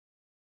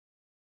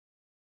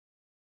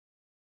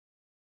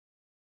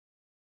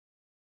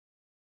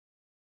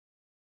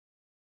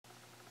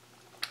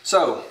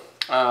So,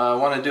 I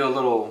want to do a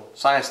little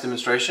science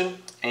demonstration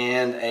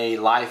and a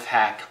life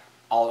hack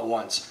all at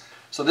once.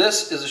 So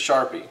this is a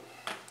Sharpie.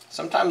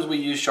 Sometimes we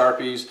use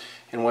Sharpies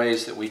in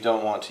ways that we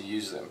don't want to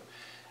use them.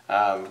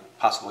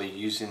 Possibly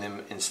using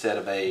them instead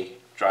of a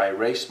dry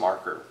erase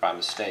marker by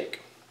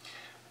mistake.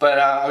 But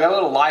I've got a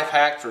little life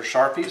hack for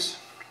Sharpies.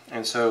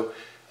 And so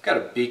I've got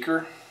a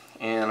beaker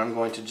and I'm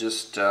going to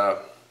just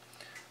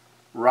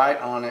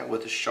write on it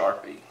with a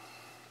Sharpie.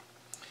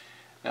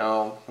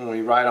 Now, when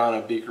we write on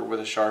a beaker with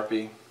a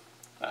Sharpie,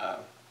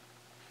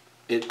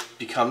 it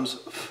becomes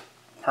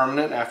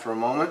permanent after a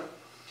moment,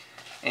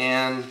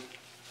 and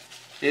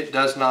it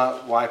does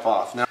not wipe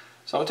off. Now,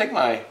 so I'll take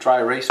my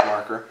dry erase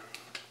marker,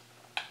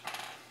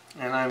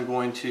 and I'm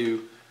going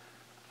to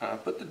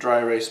put the dry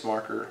erase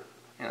marker,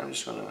 and I'm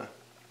just going to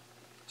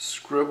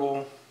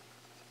scribble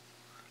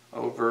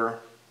over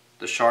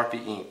the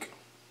Sharpie ink,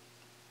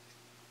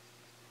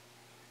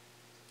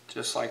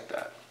 just like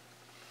that.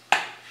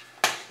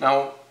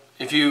 Now,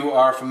 if you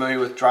are familiar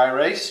with dry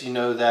erase, you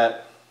know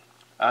that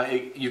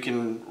you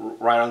can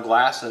write on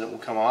glass and it will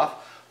come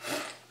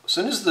off. As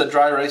soon as the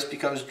dry erase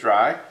becomes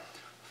dry,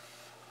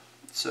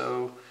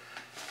 so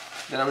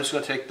then I'm just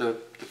going to take the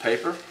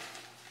paper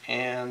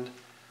and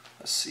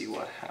let's see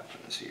what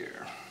happens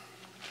here.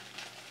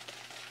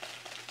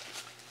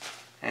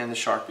 And the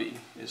Sharpie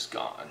is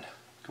gone,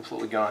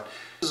 completely gone.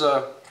 This is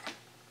a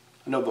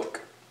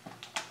notebook,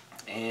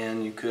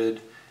 and you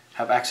could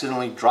have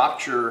accidentally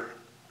dropped your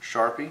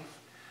Sharpie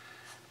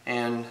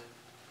and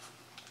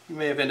you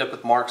may have ended up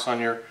with marks on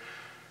your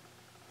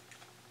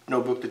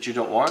notebook that you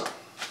don't want.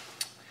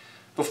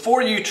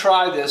 Before you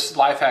try this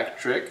life hack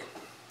trick,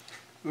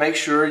 make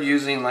sure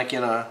using like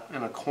in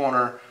a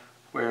corner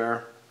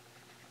where,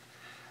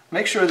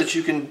 make sure that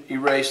you can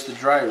erase the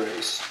dry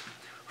erase.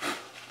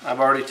 I've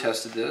already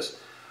tested this.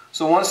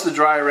 So once the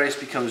dry erase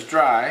becomes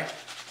dry,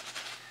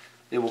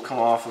 it will come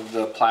off of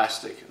the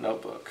plastic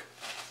notebook.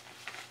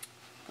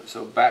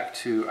 So back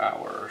to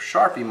our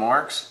Sharpie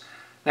marks.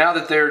 Now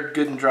that they're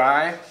good and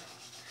dry,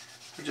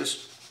 we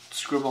just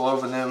scribble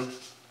over them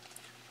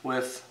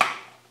with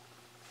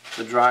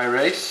the dry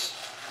erase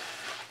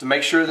to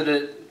make sure that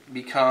it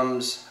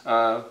becomes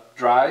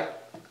dry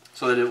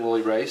so that it will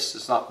erase.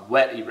 It's not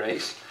wet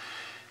erase.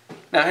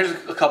 Now here's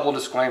a couple of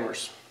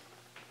disclaimers.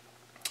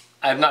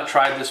 I have not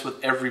tried this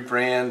with every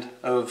brand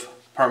of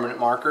permanent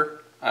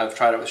marker. I've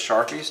tried it with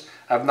Sharpies.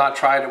 I've not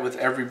tried it with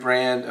every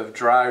brand of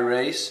dry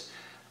erase,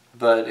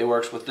 but it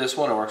works with this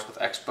one, it works with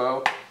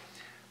Expo.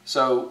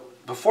 So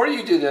before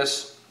you do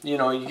this, you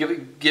know, you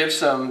give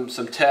some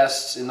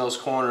tests in those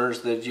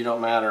corners that you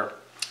don't matter.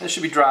 It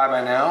should be dry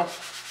by now.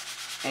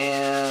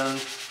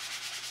 And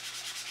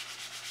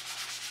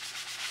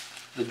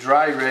the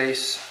dry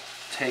erase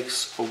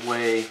takes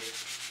away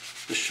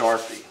the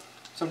Sharpie.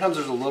 Sometimes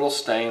there's a little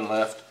stain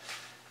left,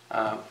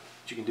 but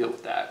you can deal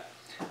with that.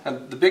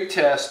 And the big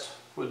test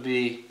would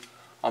be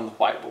on the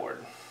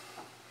whiteboard.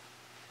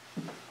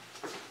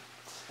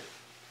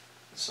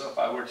 So if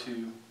I were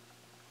to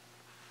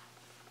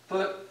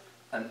put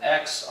an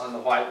X on the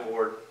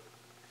whiteboard,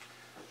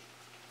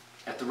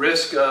 at the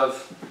risk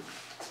of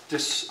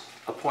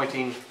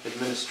disappointing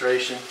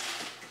administration,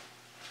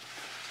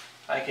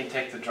 I can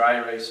take the dry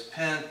erase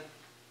pen.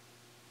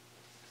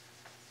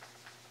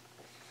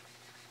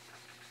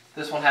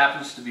 This one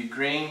happens to be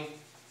green.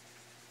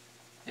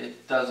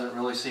 It doesn't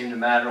really seem to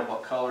matter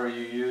what color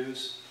you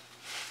use.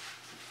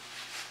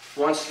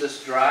 Once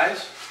this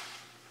dries,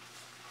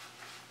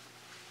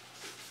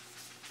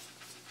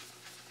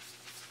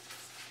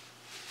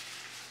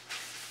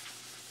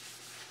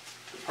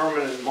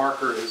 permanent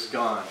marker is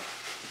gone.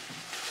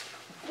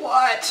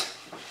 What?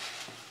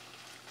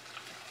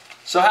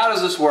 So how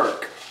does this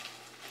work?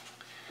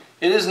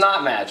 It is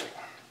not magic.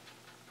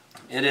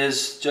 It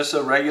is just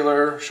a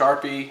regular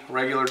Sharpie,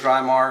 regular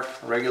dry mark,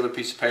 a regular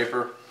piece of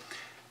paper,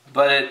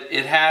 but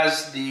it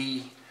has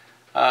the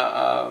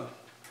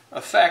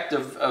effect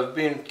of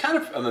being kind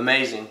of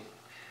amazing.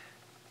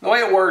 The way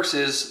it works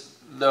is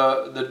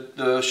the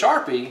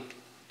Sharpie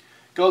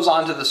goes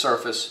onto the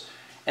surface,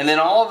 and then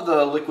all of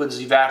the liquids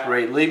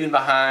evaporate, leaving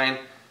behind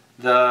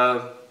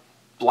the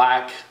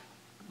black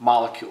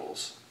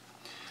molecules.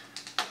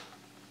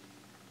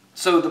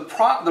 So the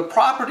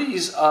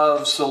properties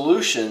of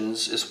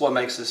solutions is what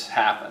makes this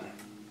happen.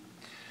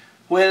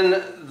 When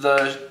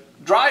the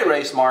dry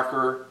erase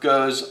marker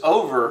goes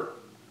over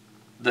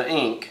the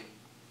ink,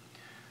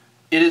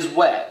 it is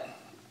wet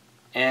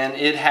and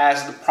it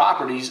has the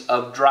properties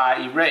of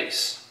dry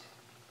erase.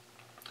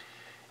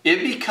 It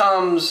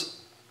becomes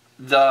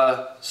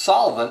the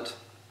solvent,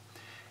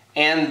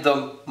 and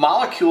the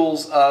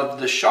molecules of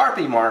the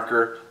Sharpie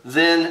marker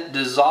then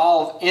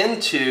dissolve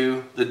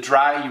into the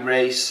dry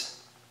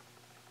erase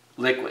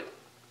liquid.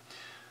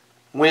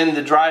 When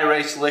the dry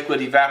erase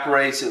liquid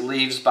evaporates, it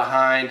leaves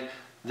behind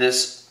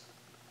this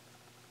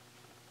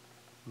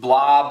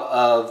blob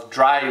of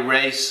dry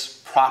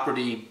erase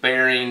property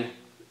bearing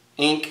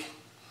ink,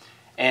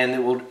 and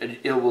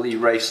it will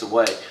erase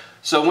away.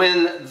 So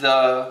when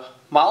the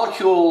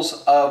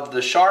molecules of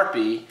the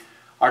Sharpie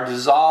are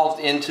dissolved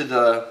into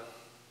the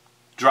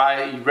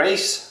dry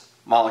erase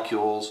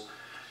molecules,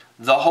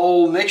 the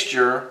whole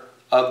mixture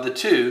of the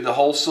two, the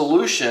whole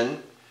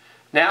solution,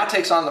 now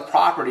takes on the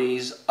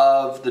properties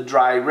of the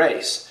dry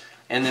erase,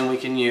 and then we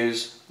can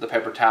use the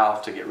paper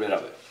towel to get rid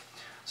of it.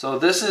 So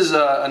this is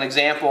an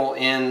example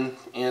in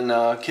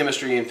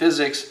chemistry and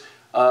physics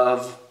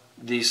of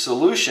the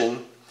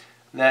solution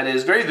that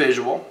is very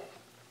visual,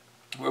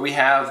 where we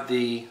have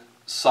the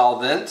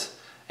solvent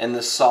and the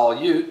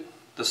solute.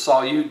 The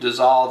solute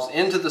dissolves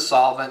into the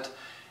solvent,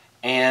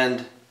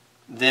 and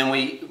then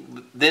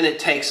it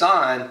takes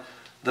on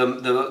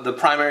the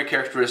primary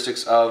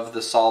characteristics of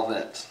the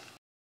solvent.